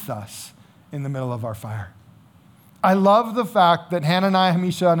with us in the middle of our fire. I love the fact that Hananiah,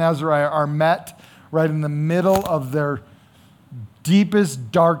 Mishael, and Azariah are met right in the middle of their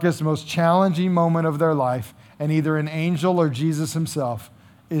deepest, darkest, most challenging moment of their life, and either an angel or Jesus himself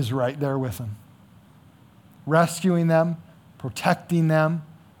is right there with them, rescuing them, protecting them,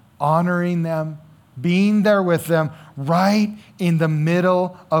 honoring them, being there with them right in the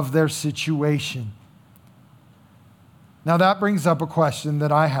middle of their situation. Now that brings up a question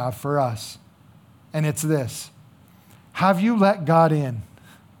that I have for us, and it's this: have you let God in?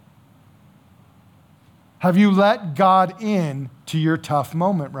 Have you let God in to your tough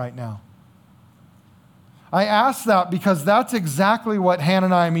moment right now? I ask that because that's exactly what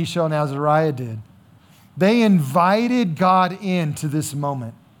Hananiah, Mishael, and Azariah did. They invited God into this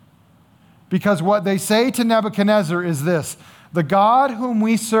moment. Because what they say to Nebuchadnezzar is this: the God whom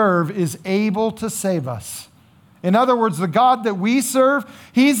we serve is able to save us. In other words, the God that we serve,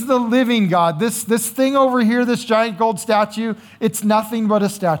 he's the living God. This thing over here, this giant gold statue, it's nothing but a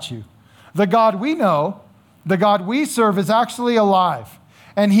statue. The God we know, the God we serve, is actually alive.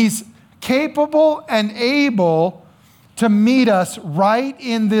 And he's capable and able to meet us right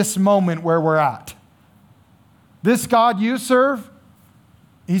in this moment where we're at. This God you serve,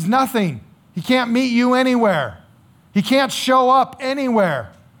 he's nothing. He can't meet you anywhere. He can't show up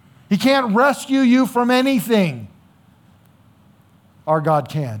anywhere. He can't rescue you from anything. Our God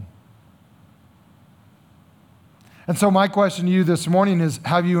can. And so my question to you this morning is,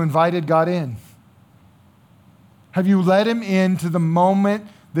 have you invited God in? Have you let him into the moment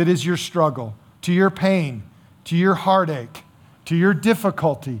that is your struggle, to your pain, to your heartache, to your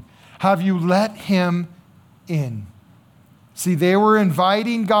difficulty? Have you let him in? See, they were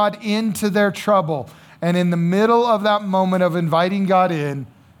inviting God into their trouble. And in the middle of that moment of inviting God in,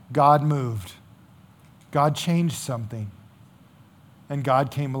 God moved. God changed something. And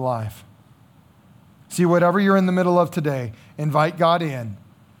God came alive. See, whatever you're in the middle of today, invite God in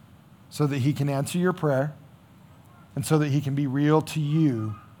so that he can answer your prayer and so that he can be real to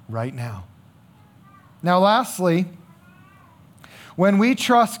you right now. Now, lastly, when we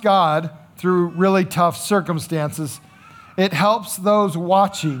trust God through really tough circumstances, it helps those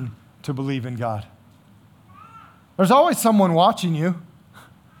watching to believe in God. There's always someone watching you.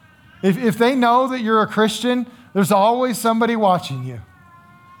 If they know that you're a Christian, there's always somebody watching you.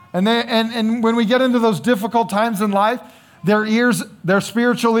 And when we get into those difficult times in life, their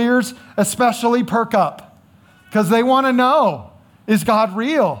spiritual ears especially perk up because they want to know, is God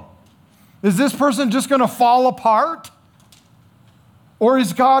real? Is this person just going to fall apart? Or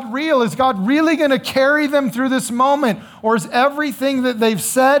is God real? Is God really going to carry them through this moment? Or is everything that they've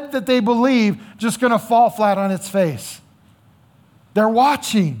said that they believe just going to fall flat on its face? They're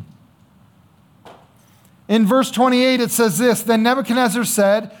watching. In verse 28, it says this: Then Nebuchadnezzar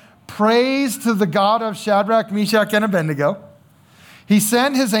said, "Praise to the God of Shadrach, Meshach, and Abednego. He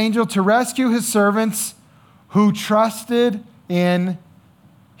sent his angel to rescue his servants who trusted in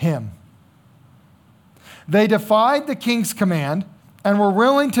him. They defied the king's command and were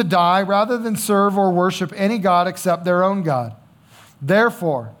willing to die rather than serve or worship any god except their own God.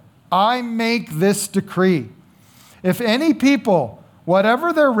 Therefore, I make this decree. If any people,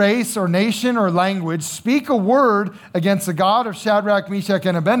 whatever their race or nation or language, speak a word against the God of Shadrach, Meshach,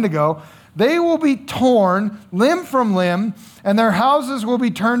 and Abednego, they will be torn limb from limb, and their houses will be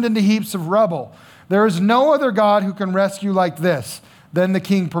turned into heaps of rubble. There is no other God who can rescue like this." Then the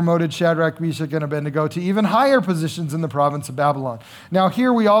king promoted Shadrach, Meshach, and Abednego to even higher positions in the province of Babylon. Now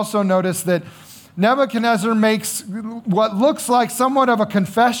here we also notice that Nebuchadnezzar makes what looks like somewhat of a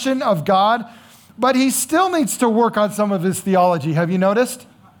confession of God, but he still needs to work on some of his theology. Have you noticed?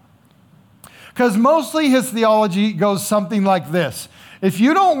 Because mostly his theology goes something like this. If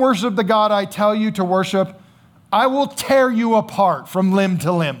you don't worship the God I tell you to worship, I will tear you apart from limb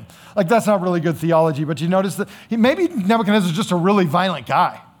to limb. Like, that's not really good theology, but you notice that maybe Nebuchadnezzar is just a really violent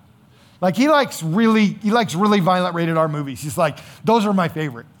guy. Like, he likes really violent rated R movies. He's like, those are my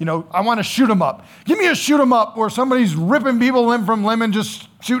favorite. You know, I want to shoot them up. Give me a shoot 'em up where somebody's ripping people limb from limb and just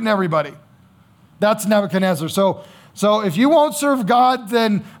shooting everybody. That's Nebuchadnezzar. So if you won't serve God,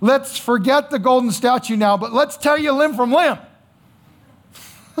 then let's forget the golden statue now, but let's tear you limb from limb.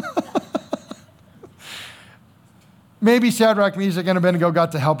 Maybe Shadrach, Meshach, and Abednego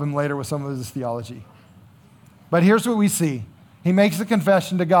got to help him later with some of his theology. But here's what we see. He makes a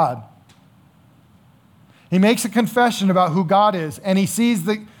confession to God. He makes a confession about who God is, and he sees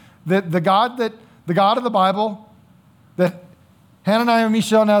the God of the Bible that Hananiah,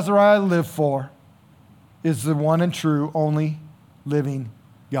 Mishael, and Azariah live for is the one and true, only living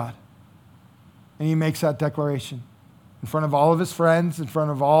God. And he makes that declaration in front of all of his friends, in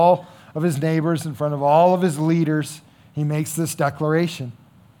front of all of his neighbors, in front of all of his leaders. He makes this declaration.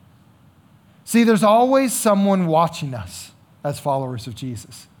 See, there's always someone watching us as followers of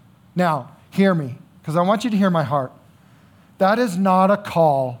Jesus. Now, hear me, because I want you to hear my heart. That is not a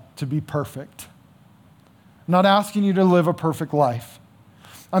call to be perfect. I'm not asking you to live a perfect life.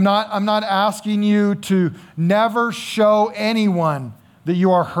 I'm not asking you to never show anyone that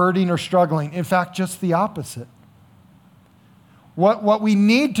you are hurting or struggling. In fact, just the opposite. What we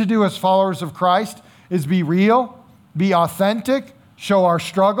need to do as followers of Christ is be real, be authentic, show our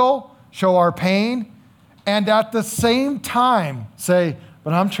struggle, show our pain, and at the same time say,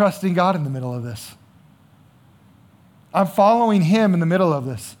 but I'm trusting God in the middle of this. I'm following him in the middle of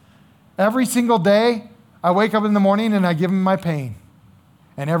this. Every single day, I wake up in the morning and I give him my pain.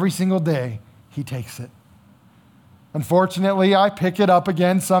 And every single day, he takes it. Unfortunately, I pick it up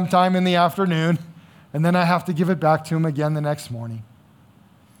again sometime in the afternoon, and then I have to give it back to him again the next morning.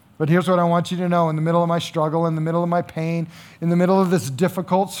 But here's what I want you to know. In the middle of my struggle, in the middle of my pain, in the middle of this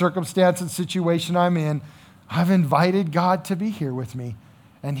difficult circumstance and situation I'm in, I've invited God to be here with me.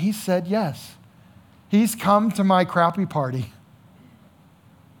 And he said yes. He's come to my crappy party.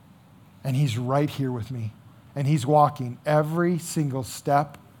 And he's right here with me. And he's walking every single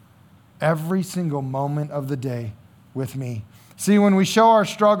step, every single moment of the day with me. See, when we show our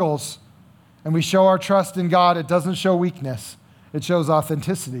struggles and we show our trust in God, it doesn't show weakness. It shows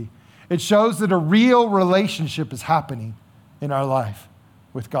authenticity. It shows that a real relationship is happening in our life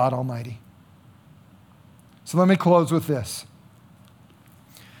with God Almighty. So let me close with this.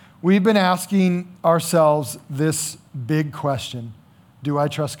 We've been asking ourselves this big question: do I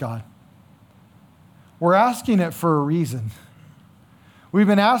trust God? We're asking it for a reason. We've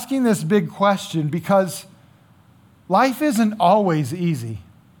been asking this big question because life isn't always easy,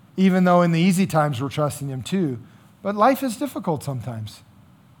 even though in the easy times we're trusting him too. But life is difficult sometimes.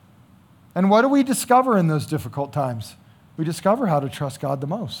 And what do we discover in those difficult times? We discover how to trust God the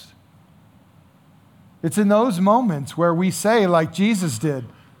most. It's in those moments where we say, like Jesus did,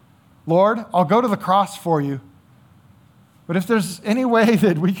 Lord, I'll go to the cross for you. But if there's any way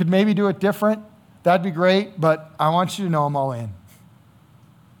that we could maybe do it different, that'd be great, but I want you to know I'm all in.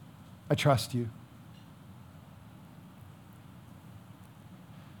 I trust you.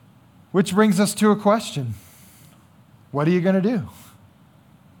 Which brings us to a question. What are you going to do?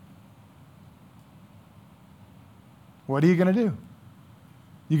 What are you going to do?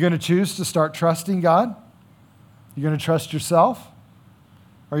 You going to choose to start trusting God? You going to trust yourself?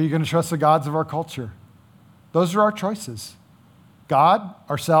 Or are you going to trust the gods of our culture? Those are our choices. God,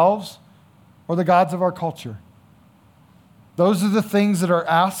 ourselves, or the gods of our culture. Those are the things that are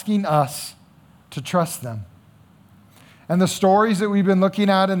asking us to trust them. And the stories that we've been looking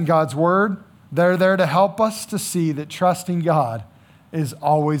at in God's Word, they're there to help us to see that trusting God is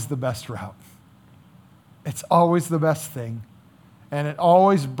always the best route. It's always the best thing. And it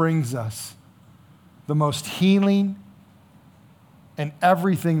always brings us the most healing and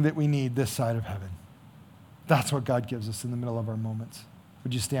everything that we need this side of heaven. That's what God gives us in the middle of our moments.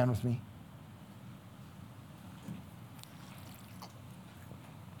 Would you stand with me?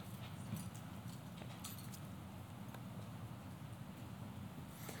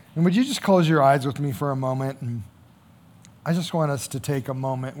 And would you just close your eyes with me for a moment? And I just want us to take a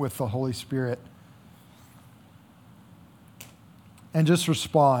moment with the Holy Spirit and just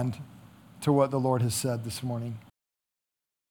respond to what the Lord has said this morning.